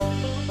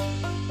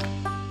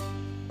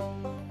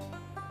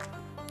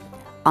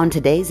On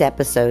today's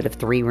episode of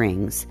Three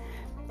Rings,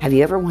 have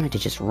you ever wanted to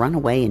just run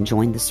away and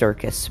join the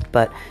circus,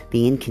 but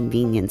the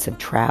inconvenience of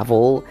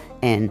travel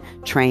and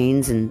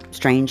trains and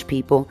strange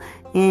people?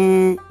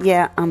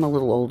 Yeah, I'm a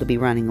little old to be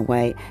running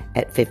away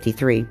at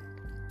 53.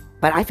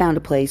 But I found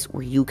a place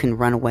where you can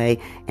run away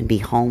and be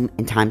home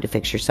in time to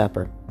fix your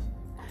supper.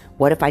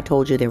 What if I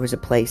told you there was a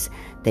place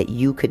that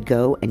you could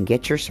go and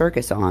get your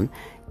circus on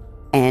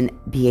and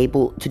be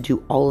able to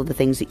do all of the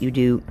things that you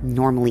do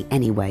normally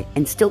anyway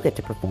and still get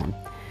to perform?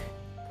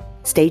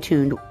 Stay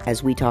tuned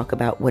as we talk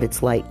about what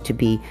it's like to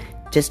be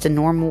just a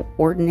normal,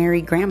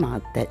 ordinary grandma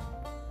that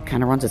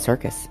kind of runs a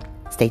circus.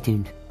 Stay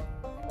tuned.